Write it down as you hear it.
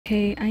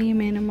Okay, I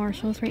am in a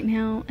Marshalls right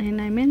now, and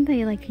I'm in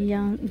the like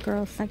young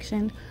girl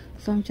section,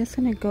 so I'm just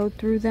gonna go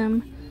through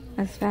them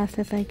as fast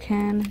as I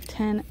can.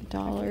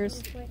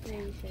 $10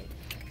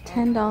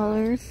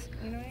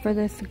 for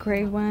this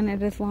gray one.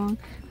 It is long.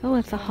 Oh,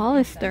 it's a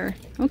Hollister.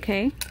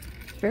 Okay,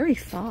 very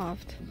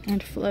soft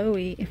and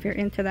flowy if you're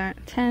into that.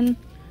 10,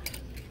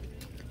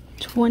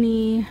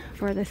 20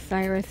 for the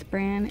Cyrus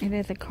brand. It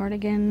is a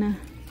cardigan.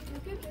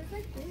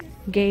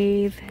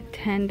 Gaze,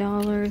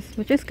 $10.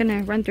 We're just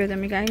gonna run through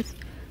them, you guys.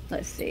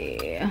 Let's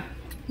see.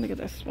 Look at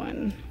this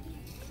one.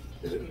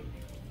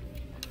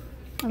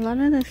 A lot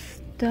of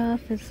this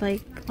stuff is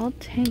like all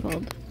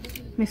tangled.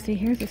 Let me see.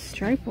 Here's a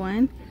stripe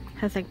one.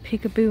 Has like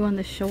peekaboo on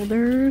the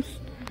shoulders.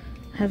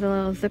 Has a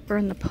little zipper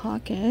in the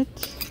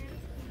pocket.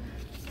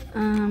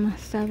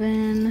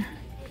 7.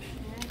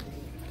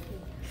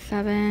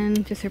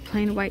 Just your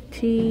plain white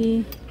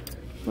tee.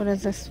 What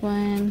is this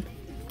one?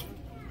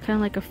 Kind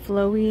of like a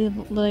flowy,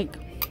 like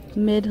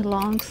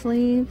mid-long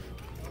sleeve.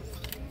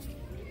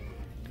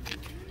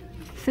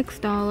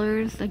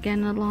 $6.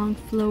 Again, a long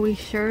flowy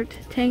shirt.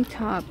 Tank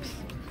tops.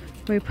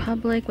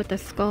 Republic with the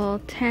skull.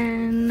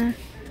 10.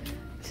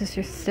 Just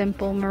your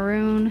simple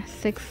maroon.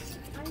 6.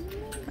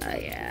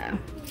 Yeah.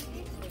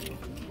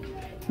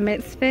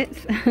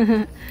 Misfits.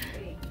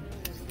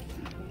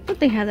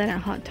 But they have that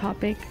at Hot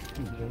Topic.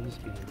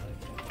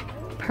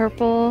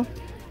 Purple,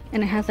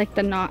 and it has like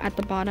the knot at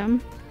the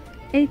bottom.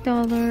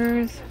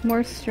 $8.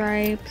 More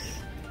stripes.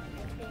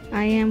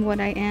 I am what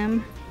I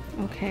am.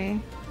 Okay.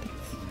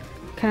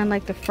 Kind of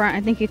like the front.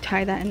 I think you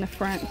tie that in the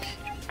front.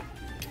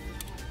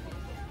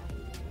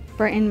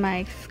 Brighten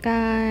My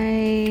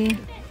Sky.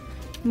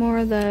 More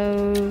of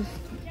those.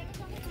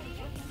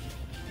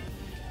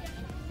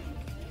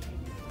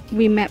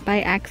 We Met by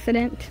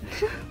Accident.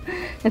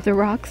 It's a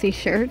Roxy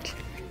shirt,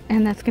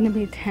 and that's gonna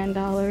be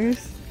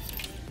 $10.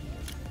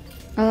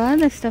 A lot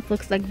of this stuff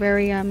looks like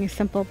very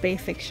simple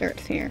basic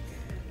shirts here.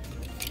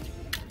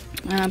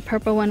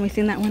 Purple one, we've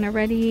seen that one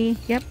already.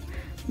 Yep,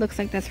 looks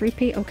like that's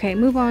repeat. Okay,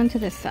 move on to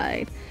this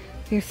side.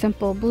 Your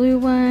simple blue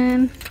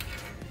one.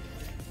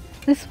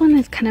 This one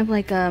is kind of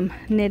like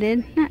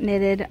knitted, not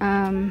knitted.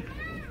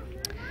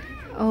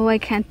 Oh, I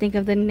can't think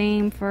of the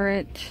name for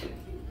it.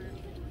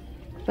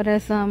 But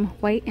it's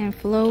white and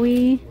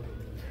flowy.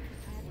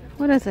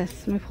 What is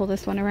this? Let me pull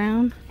this one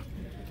around.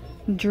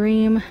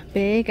 Dream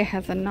Big. It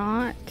has a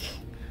knot,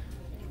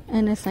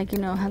 and it's like, you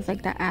know, has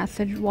like the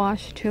acid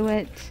wash to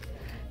it.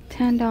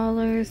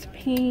 $10.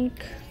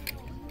 Pink.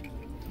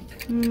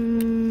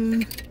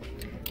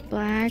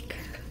 Black.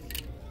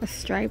 A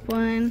stripe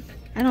one.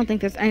 I don't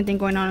think there's anything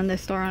going on in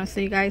this store,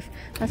 honestly, you guys.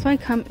 That's why I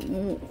come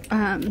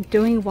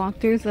doing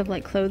walkthroughs of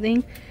like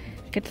clothing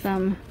gets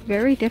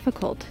very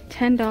difficult.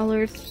 $10.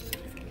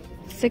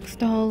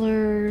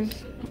 $6.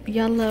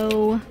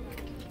 Yellow.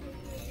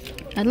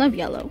 I love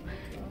yellow.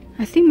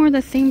 I see more of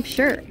the same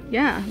shirt.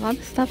 Yeah, a lot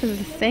of stuff is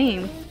the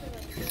same.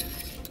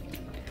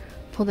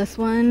 Pull this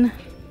one.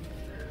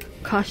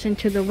 Caution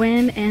to the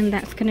Wind, and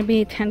that's gonna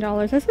be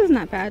 $10. This is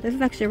not bad. This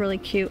is actually really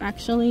cute,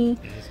 actually.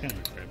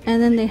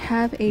 And then they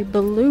have a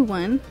blue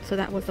one. So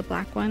that was the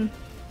black one.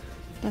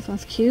 That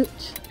one's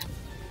cute.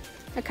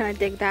 I kind of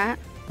dig that.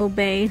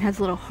 Obey. It has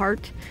a little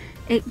heart.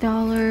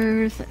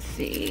 $8. Let's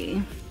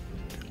see.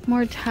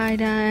 More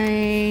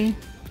tie-dye.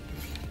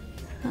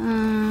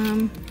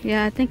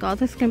 Yeah, I think all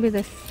this is gonna be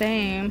the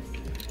same.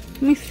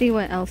 Let me see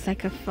what else I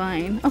could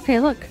find. Okay,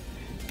 look.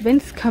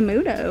 Vince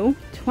Camuto,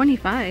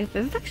 25.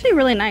 This is actually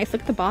really nice.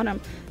 Look at the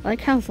bottom. I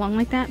like how it's long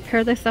like that.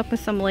 Pair this up with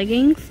some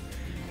leggings.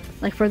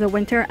 Like for the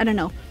winter. I don't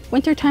know.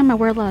 Winter time I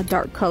wear a lot of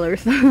dark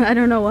colors. I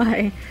don't know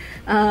why.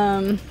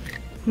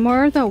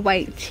 More of the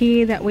white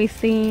tee that we've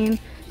seen.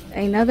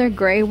 Another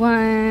gray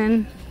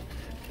one.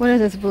 What is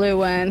this blue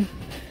one?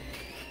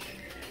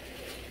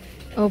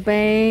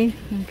 Obey.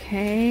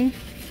 Okay.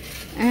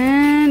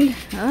 And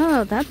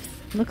oh, that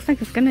looks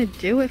like it's gonna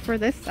do it for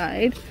this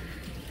side.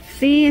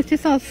 See, it's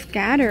just all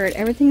scattered.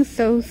 Everything's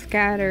so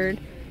scattered.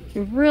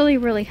 You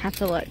really have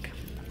to look.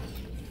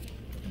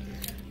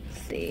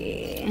 Let's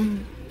see.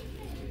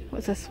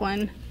 What's this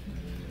one?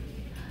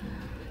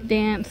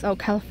 Dance. Oh,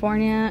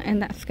 California. And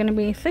that's gonna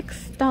be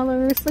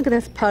 $6. Look at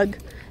this pug.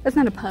 It's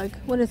not a pug.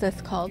 What is this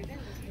called?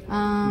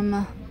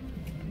 French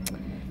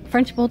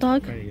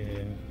Bulldog?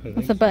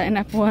 That's a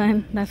button-up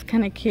one. That's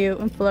kind of cute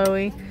and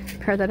flowy.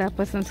 Pair that up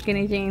with some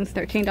skinny jeans.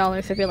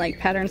 $13 if you like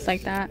patterns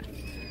like that.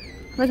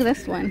 Look at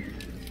this one.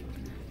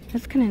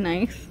 That's kind of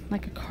nice.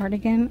 Like a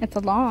cardigan. It's a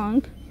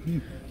long.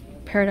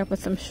 Pair it up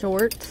with some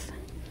shorts.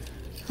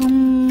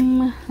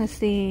 Let's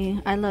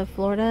see. I Love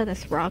Florida.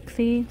 That's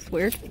Roxy. It's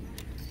weird.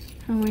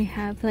 And we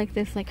have like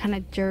this like kind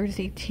of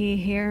jersey tee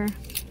here.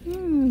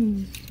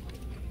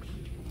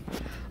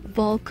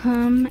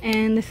 Volcom.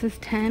 And this is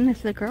 10. This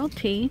is a girl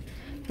tee.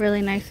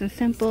 Really nice and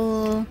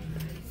simple.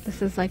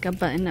 This is like a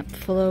button-up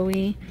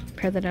flowy.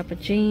 Pair that up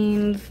with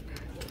jeans.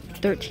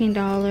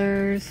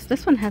 $13.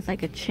 This one has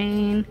like a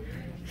chain.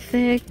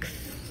 6.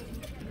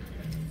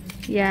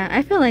 Yeah,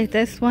 I feel like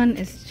this one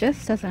is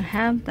just doesn't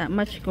have that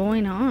much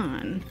going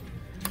on.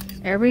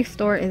 Every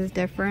store is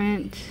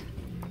different.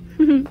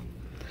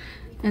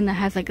 And that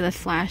has like the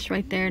slash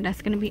right there.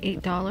 That's gonna be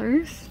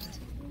 $8.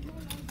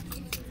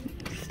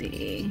 Let's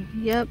see.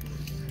 Yep.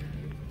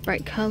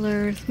 Bright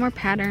colors, more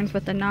patterns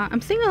with the knot.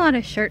 I'm seeing a lot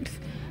of shirts.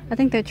 I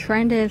think the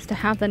trend is to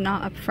have the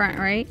knot up front,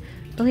 right?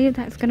 I believe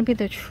that's gonna be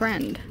the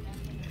trend.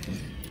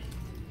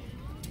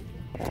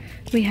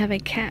 We have a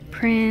cat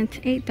print,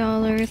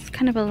 $8.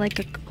 Kind of like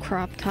a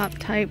crop top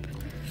type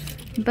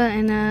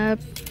button up.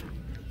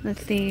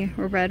 Let's see,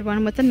 a red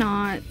one with a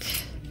knot.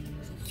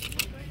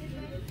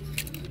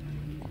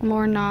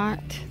 More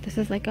knot. This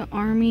is like an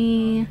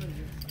army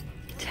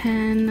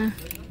 10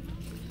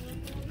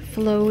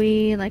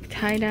 flowy, like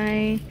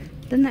tie-dye.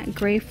 Then that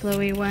gray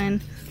flowy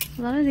one.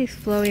 A lot of these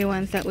flowy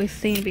ones that we've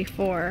seen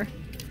before.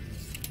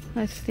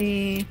 Let's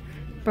see,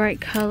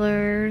 bright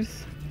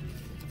colors.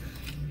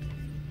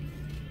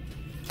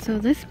 So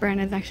this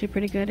brand is actually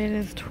pretty good. It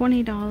is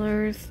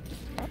 $20.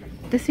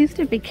 This used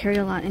to be carried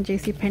a lot in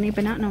JCPenney,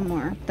 but not no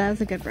more. That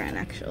is a good brand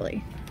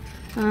actually.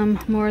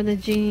 More of the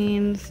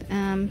jeans,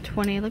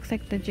 20. It looks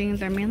like the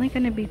jeans are mainly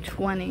going to be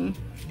 20.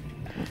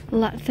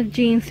 Lots of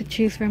jeans to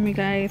choose from, you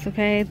guys,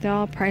 okay? The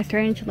all price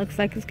range looks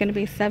like it's going to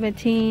be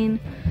 17.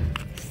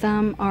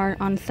 Some are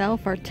on sale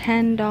for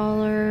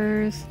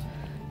 $10.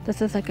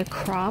 This is like a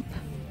crop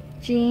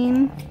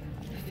jean,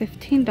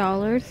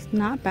 $15.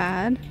 Not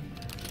bad.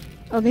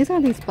 Oh, these are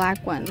these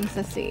black ones.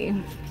 Let's see.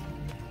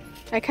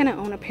 I kind of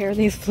own a pair of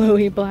these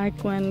flowy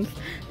black ones.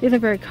 These are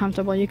very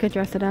comfortable. You could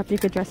dress it up, you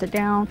could dress it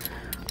down,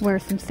 wear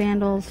some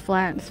sandals,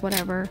 flats,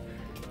 whatever.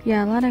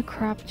 Yeah, a lot of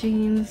crop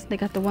jeans. They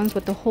got the ones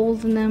with the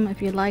holes in them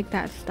if you like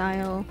that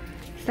style.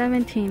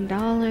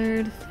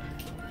 $17.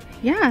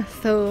 Yeah,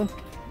 so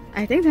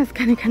I think that's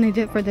kind of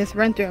it for this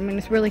run through. I mean,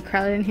 it's really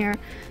crowded in here.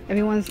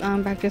 Everyone's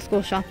back to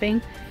school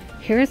shopping.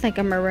 Here's like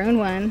a maroon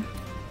one,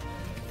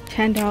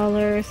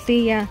 $10.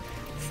 See, yeah,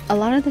 a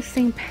lot of the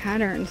same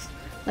patterns,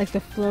 like the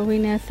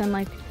flowiness and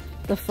like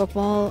the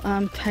football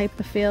type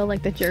of feel,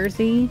 like the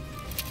jersey.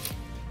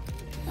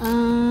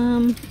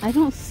 I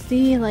don't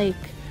see, like,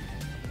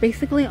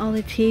 basically all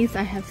the tees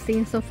I have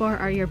seen so far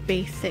are your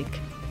basic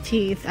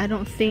tees. I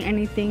don't see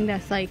anything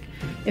that's like,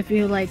 if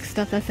you like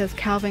stuff that says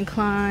Calvin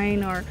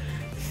Klein or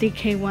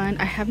CK1.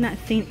 I have not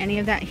seen any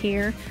of that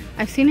here.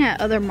 I've seen it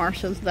at other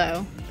Marshalls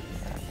though,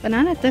 but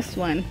not at this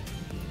one.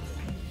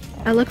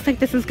 It looks like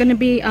this is going to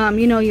be,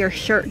 you know, your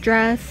shirt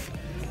dress.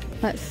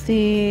 Let's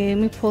see, let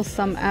me pull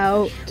some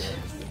out.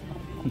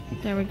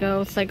 There we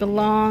go. It's like a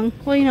long,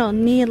 well, you know,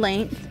 knee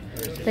length.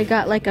 They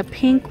got like a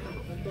pink,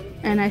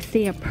 and I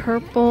see a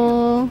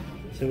purple.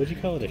 So would you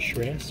call it a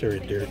shress or a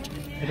dirt?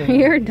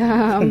 You're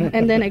dumb.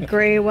 And then a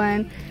gray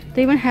one.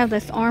 They even have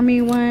this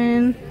army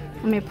one.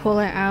 Let me pull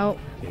it out.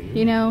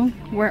 You know,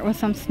 wear it with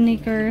some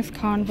sneakers,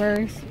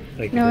 Converse.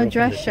 Like, you know, a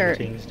dress shirt.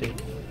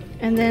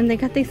 And then they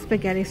got these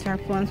spaghetti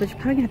strap ones, which you're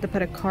probably gonna have to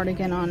put a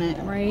cardigan on it,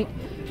 right?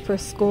 For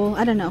school.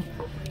 I don't know.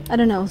 I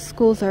don't know.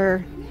 Schools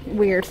are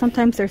weird.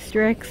 Sometimes they're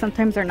strict,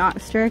 sometimes they're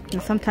not strict,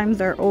 and sometimes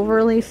they're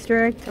overly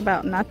strict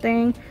about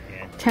nothing.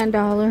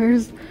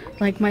 $10.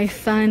 Like my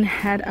son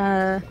had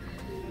a,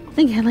 I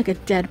think he had like a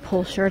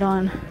Deadpool shirt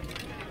on,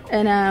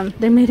 and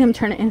they made him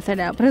turn it inside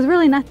out, but it was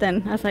really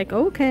nothing. I was like,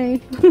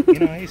 okay. You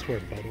know, I used to wear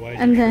Budweiser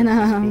and then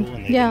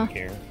and yeah,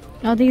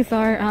 oh, these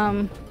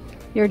are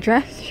your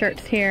dress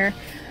shirts here.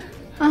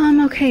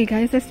 Okay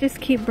guys, let's just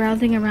keep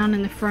browsing around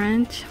in the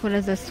front. What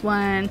is this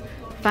one?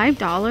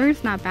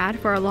 $5. Not bad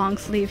for a long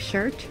sleeve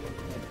shirt.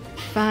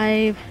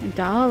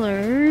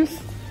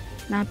 $5.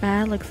 Not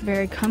bad. Looks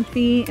very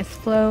comfy. It's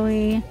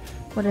flowy.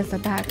 What does the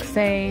back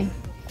say?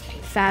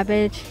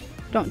 Savage.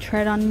 Don't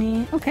tread on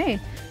me. Okay,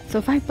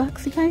 so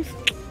 $5, you guys.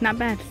 Not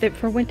bad. Fit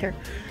for winter.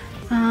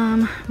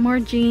 More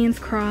jeans,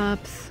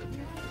 crops,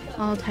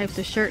 all types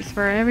of shirts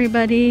for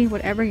everybody,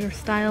 whatever your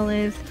style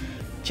is.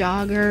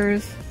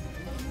 Joggers.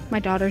 My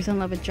daughter's in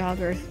love with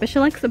joggers, but she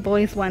likes the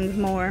boys ones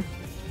more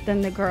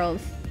than the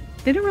girls.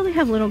 They don't really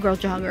have little girl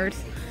joggers.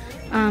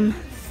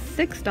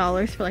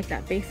 $6 for like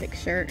that basic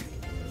shirt.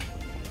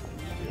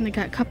 And they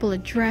got a couple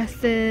of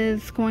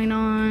dresses going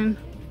on.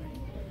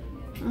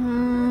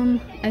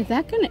 Is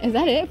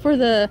that it for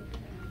the,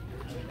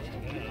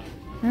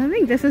 I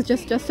think this is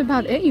just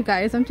about it, you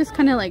guys. I'm just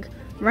kind of like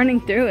running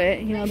through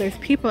it. You know, there's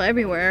people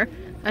everywhere.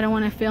 I don't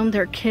want to film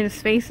their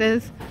kids'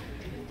 faces.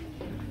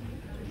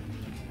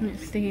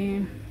 Let's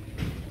see.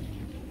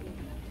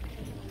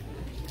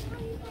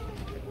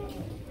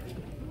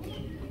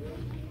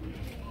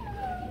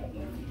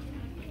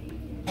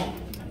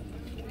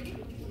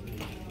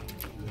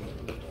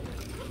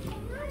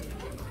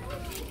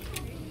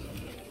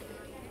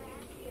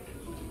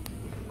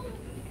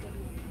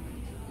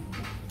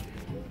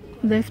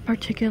 This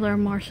particular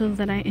Marshalls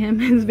that I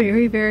am is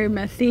very, very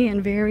messy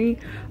and very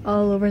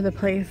all over the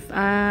place.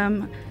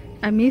 I'm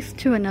used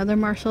to another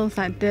Marshalls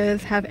that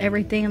does have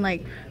everything,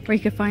 like where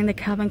you can find the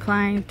Calvin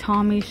Klein,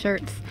 Tommy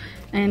shirts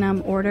and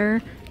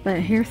order.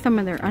 But here's some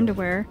of their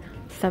underwear.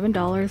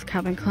 $7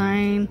 Calvin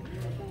Klein.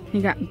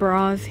 You got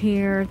bras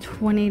here,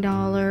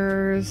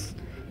 $20.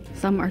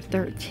 Some are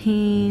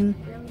 $13.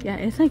 Yeah,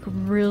 it's like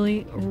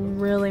really,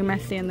 really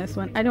messy in this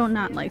one. I do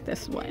not like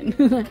this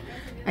one.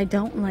 I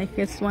don't like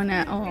this one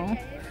at all.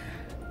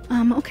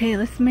 Okay,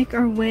 let's make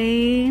our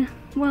way.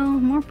 Well,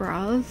 more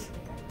bras.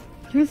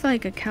 Here's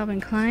like a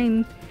Calvin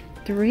Klein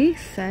 3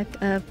 set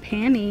of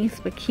panties,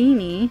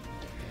 bikini,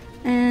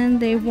 and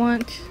they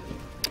want,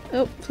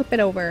 oh, flip it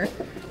over,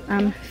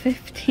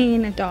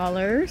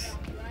 $15.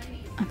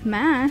 A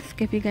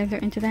mask, if you guys are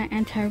into that,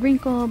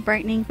 anti-wrinkle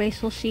brightening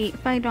facial sheet,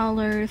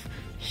 $5.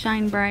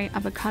 Shine Bright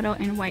avocado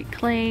and white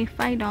clay,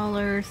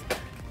 $5.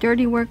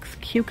 Dirty Works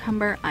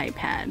cucumber eye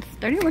pads.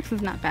 Dirty Works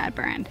is not bad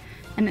brand,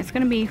 and it's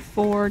gonna be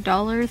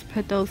 $4.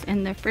 Put those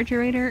in the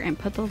refrigerator and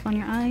put those on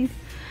your eyes.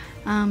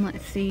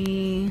 Let's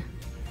see,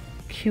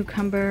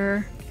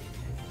 cucumber,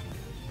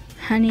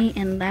 honey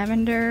and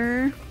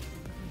lavender,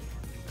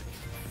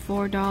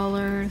 $4.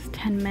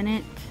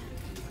 10-minute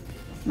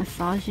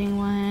massaging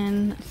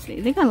one. Let's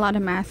see, they got a lot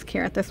of masks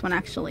here at this one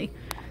actually.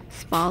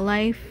 Spa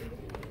Life,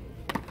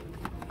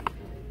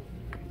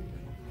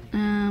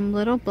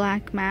 little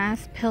black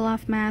mask, peel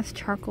off mask,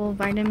 charcoal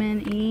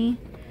vitamin E,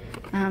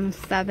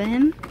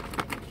 7.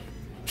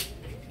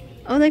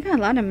 Oh, they got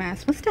a lot of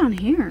masks. What's down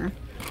here?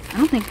 I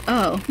don't think,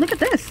 oh, look at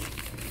this.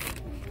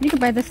 You can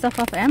buy this stuff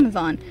off of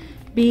Amazon.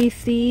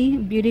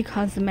 BC Beauty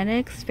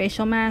Cosmetics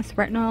facial mask,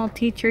 retinol,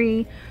 tea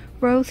tree,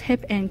 rose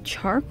hip, and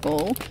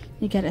charcoal.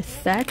 You get a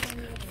set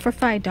for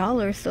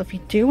 $5. So if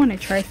you do want to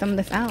try some of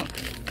this out,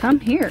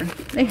 come here.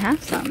 They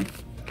have some.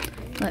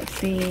 Let's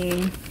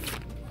see.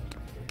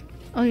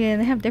 Oh yeah,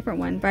 they have different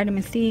ones.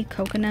 Vitamin C,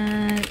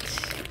 coconut.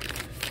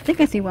 I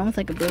think I see one with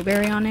like a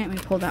blueberry on it. Let me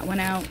pull that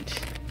one out.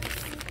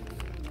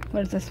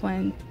 What is this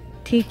one?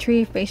 Tea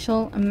tree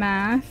facial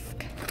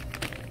mask.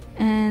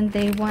 And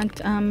they want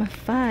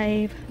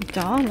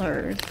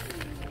 $5.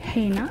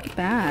 Hey, not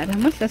bad.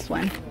 And what's this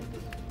one?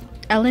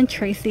 Ellen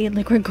Tracy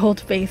liquid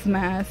gold face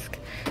mask.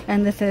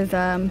 And this is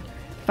 $5.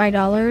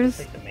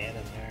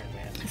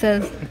 It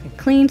says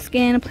clean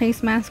skin,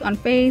 place mask on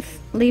face,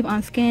 leave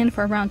on skin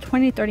for around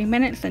 20-30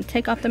 minutes, then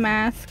take off the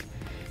mask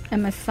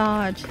and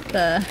massage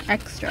the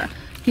extra.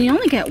 Can you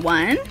only get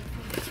one?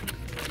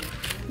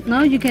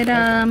 No, you get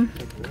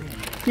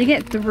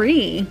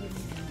 3.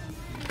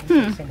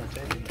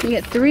 You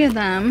get 3 of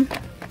them.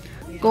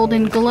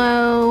 Golden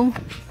Glow,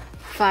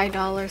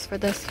 $5 for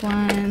this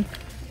one.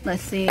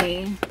 Let's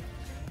see,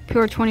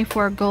 Pure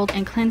 24 Gold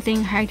and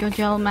Cleansing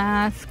Hydrogel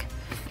Mask.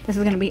 This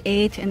is going to be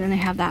 $8, and then they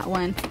have that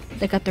one.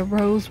 They got the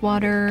Rose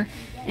Water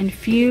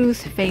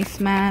Infused Face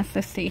Mask.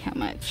 Let's see how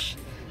much.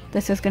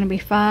 This is going to be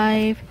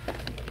 $5.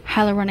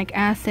 Hyaluronic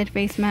Acid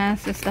Face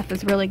Mask. This stuff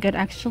is really good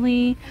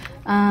actually.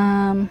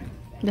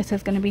 This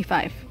is going to be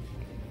 $5.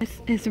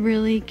 This is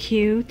really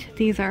cute.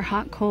 These are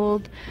hot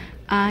cold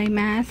eye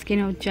mask, you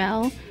know,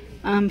 gel.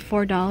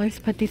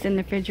 $4. Put these in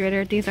the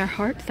refrigerator. These are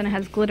hearts and it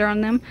has glitter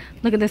on them.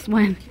 Look at this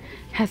one.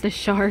 It has a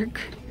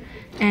shark.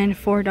 And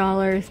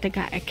 $4. They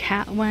got a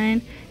cat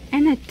one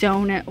and a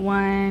donut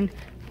one.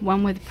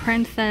 One with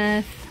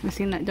princess. I've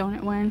seen that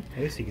donut one.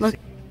 Look,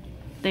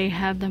 they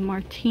have the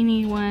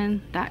martini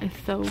one. That is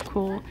so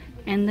cool.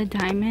 And the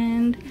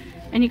diamond.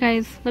 And you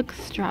guys, look,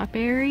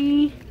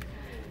 strawberry.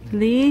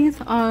 These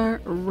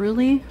are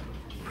really,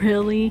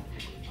 really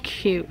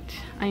cute.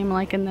 I am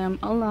liking them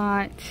a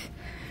lot.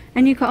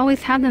 And you can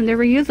always have them. They're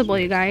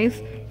reusable, you guys.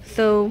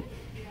 So,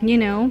 you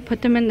know,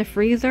 put them in the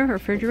freezer or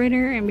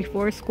refrigerator, and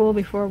before school,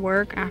 before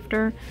work,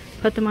 after,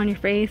 put them on your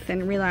face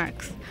and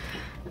relax.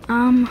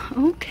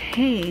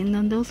 Okay, and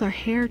then those are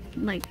hair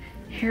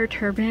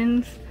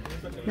turbans.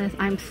 This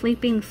I'm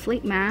Sleeping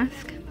sleep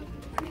mask.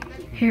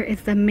 Here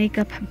is the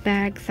makeup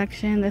bag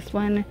section. This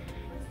one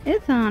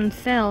is on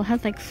sale. It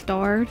has like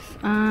stars.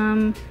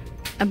 I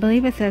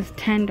believe it says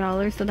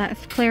 $10, so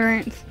that's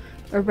clearance.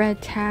 A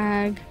red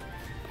tag.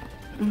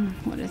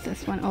 What is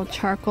this one? Oh,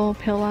 charcoal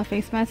peel off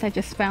face mask. I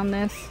just found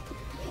this.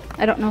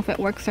 I don't know if it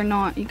works or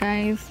not, you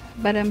guys,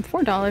 but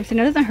 $4, and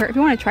it doesn't hurt if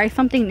you want to try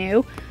something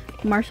new.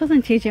 Marshalls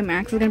and TJ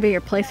Maxx is gonna be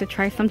your place to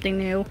try something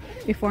new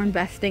before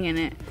investing in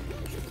it.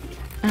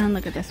 And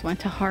look at this one,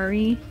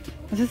 Tahari.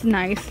 This is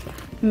nice.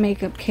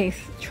 Makeup case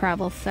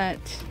travel set.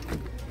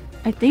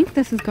 I think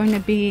this is going to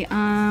be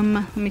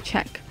let me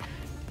check,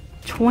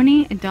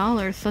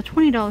 $20. So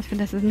 $20 for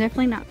this is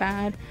definitely not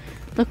bad.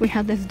 Look, we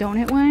have this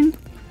donut one.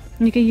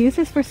 You can use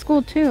this for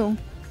school too.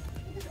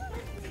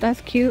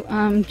 That's cute.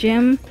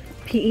 Gym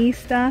PE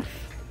stuff,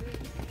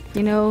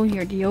 you know,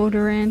 your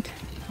deodorant,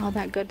 all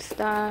that good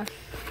stuff.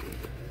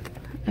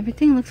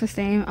 Everything looks the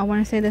same. I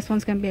want to say this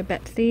one's gonna be a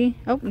Betsy.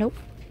 Oh, nope,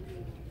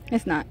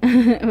 it's not.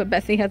 But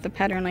Betsy has a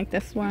pattern like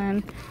this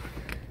one.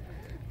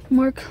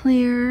 More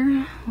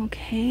clear.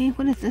 Okay,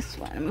 what is this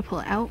one? Let me pull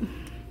it out.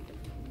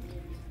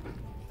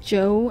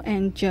 Joe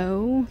and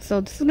Joe.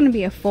 So this is gonna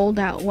be a fold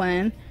out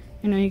one.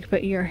 You know, you can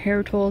put your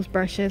hair tools,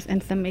 brushes,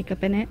 and some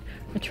makeup in it.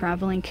 A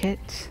traveling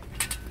kit.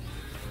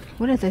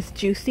 What is this?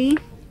 Juicy.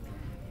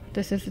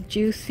 This is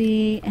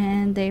Juicy,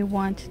 and they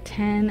want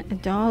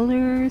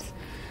 $10.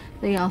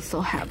 They also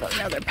have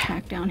another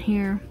pack down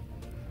here.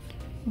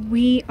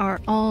 We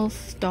Are All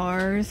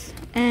Stars,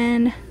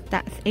 and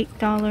that's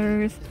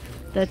 $8.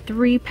 The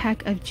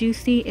 3-pack of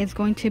Juicy is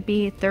going to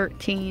be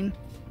 $13.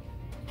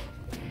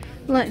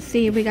 Let's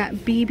see, we got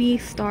BB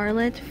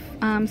Starlet,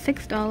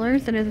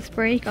 $6. It is a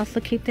spray. You can also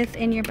keep this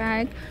in your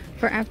bag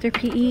for after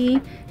PE.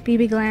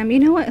 BB Glam. You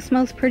know what? It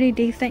smells pretty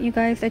decent, you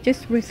guys. I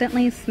just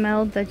recently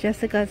smelled the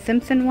Jessica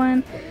Simpson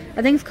one.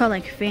 I think it's called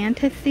like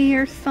Fantasy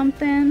or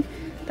something.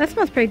 That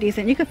smells pretty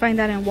decent. You can find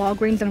that in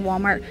Walgreens and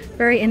Walmart.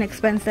 Very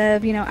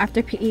inexpensive. You know,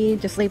 after PE,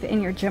 just leave it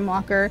in your gym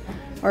locker.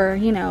 Or,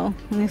 you know,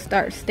 when you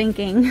start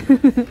stinking.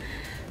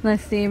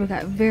 Let's see, we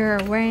got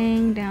Vera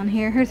Wang down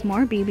here. Here's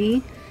more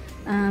BB.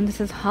 This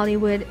is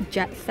Hollywood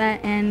Jet Set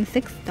and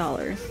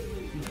 $6.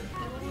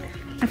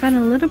 I found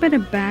a little bit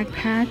of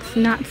backpacks,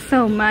 not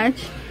so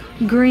much.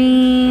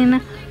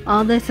 Green.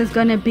 All this is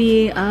going to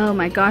be, oh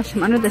my gosh,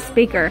 I'm under the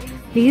speaker.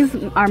 These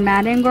are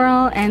Madden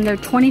Girl and they're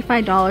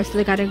 $25. So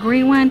they got a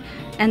green one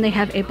and they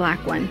have a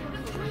black one.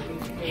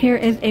 Here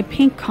is a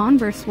pink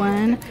Converse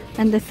one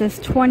and this is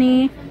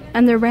 $20.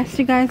 And the rest,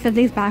 you guys, of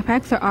these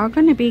backpacks are all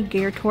going to be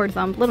geared towards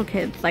little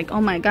kids. Like, oh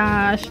my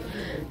gosh,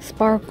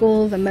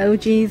 sparkles,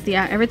 emojis.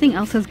 Yeah, everything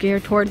else is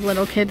geared towards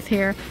little kids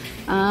here.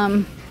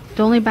 The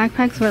only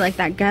backpacks were like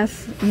that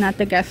Guess, not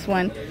the Guess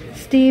one.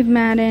 Steve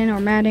Madden or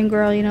Madden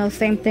Girl, you know,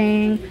 same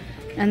thing.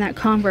 And that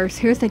Converse.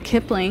 Here's the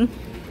Kipling.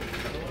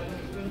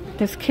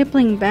 This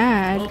Kipling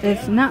bag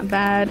is not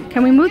bad.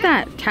 Can we move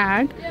that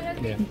tag?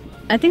 Yeah.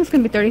 I think it's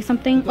going to be 30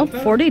 something. Oh,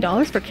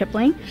 $40 for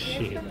Kipling.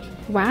 Shit.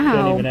 Wow.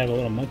 Don't even have a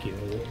little monkey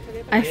over it.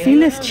 I've seen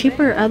this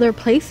cheaper other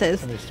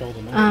places.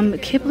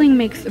 Kipling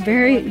makes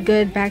very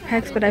good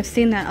backpacks, but I've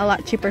seen that a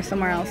lot cheaper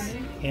somewhere else.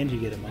 And you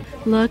get a monkey.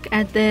 Look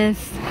at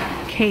this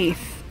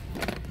case.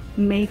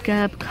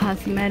 Makeup,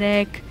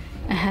 cosmetic.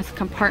 It has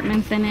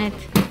compartments in it.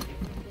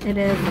 It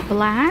is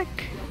black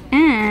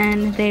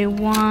and they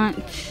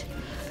want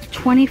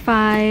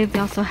 $25. They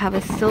also have a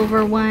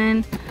silver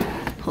one.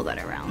 Pull that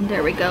around.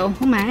 There we go.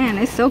 Oh man,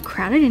 it's so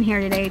crowded in here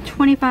today.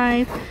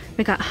 $25.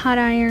 We got hot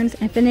irons,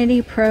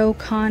 Infinity Pro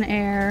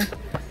Conair.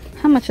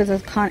 How much is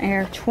this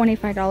Conair?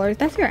 $25.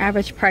 That's your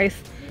average price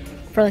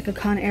for like a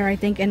Conair, I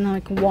think, in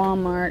like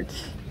Walmart.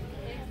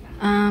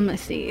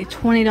 Let's see,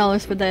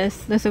 $20 for this.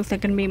 This looks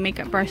like gonna be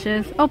makeup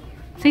brushes. Oh,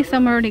 see,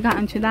 some already got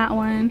into that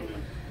one.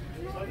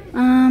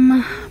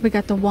 We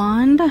got the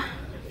wand.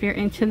 If you're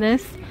into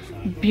this,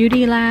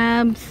 Beauty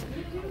Labs.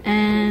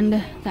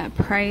 And that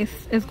price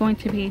is going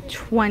to be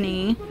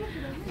 $20.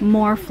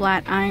 More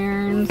flat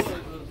irons.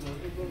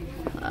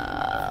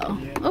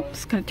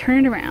 Oops, gonna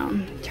turn it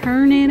around.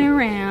 Turn it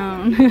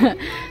around.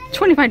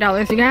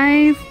 $25, you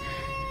guys.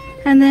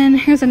 And then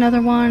here's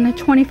another one,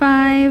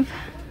 $25.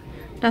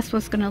 That's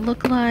what's gonna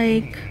look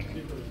like.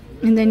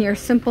 And then your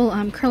simple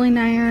curling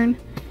iron.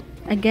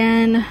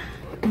 Again,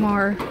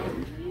 more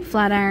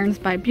flat irons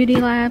by Beauty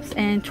Labs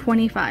and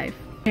 $25.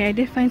 Okay, I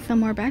did find some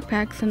more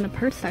backpacks in the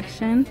purse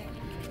section.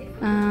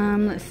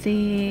 Let's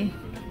see.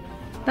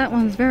 That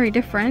one's very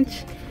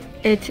different.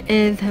 It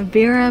is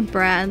Vera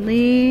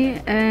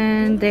Bradley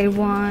and they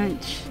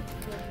want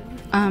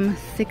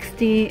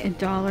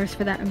 $60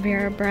 for that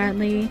Vera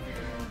Bradley.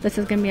 This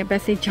is gonna be a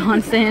Bessie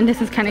Johnson.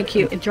 This is kind of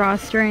cute. A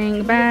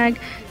drawstring bag,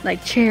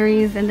 like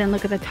cherries, and then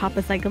look at the top,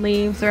 it's like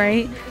leaves,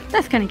 right?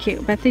 That's kind of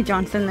cute. Bessie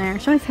Johnson there.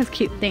 She always has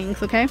cute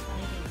things, okay?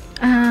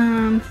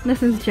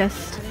 This is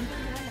just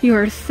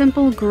your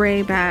simple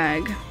gray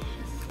bag.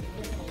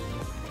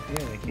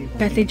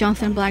 Bessie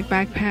Johnson black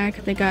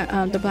backpack. They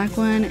got the black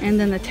one and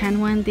then the tan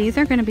one. These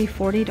are going to be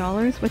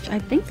 $40, which I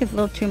think is a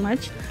little too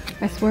much.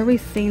 I swear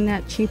we've seen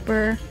that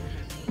cheaper.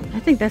 I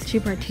think that's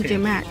cheaper at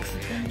TJ Maxx.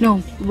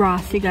 No,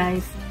 Ross, you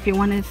guys. If you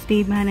want a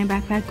Steve Madden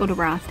backpack, go to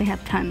Ross. They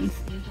have tons.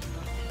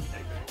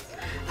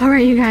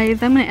 Alright, you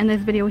guys, I'm going to end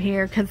this video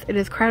here because it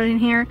is crowded in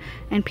here.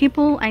 And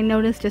people, I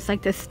noticed, just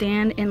like to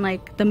stand in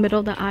like the middle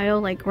of the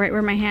aisle, like right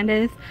where my hand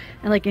is.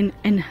 And like in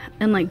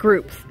like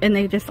groups. And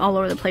they just all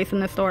over the place in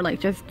the store, like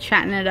just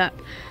chatting it up.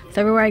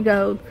 So everywhere I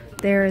go,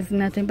 there is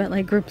nothing but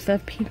like groups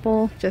of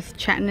people just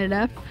chatting it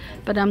up.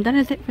 But that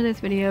is it for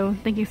this video.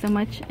 Thank you so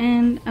much.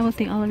 And I will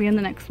see all of you in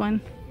the next one.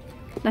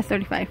 That's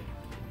 35.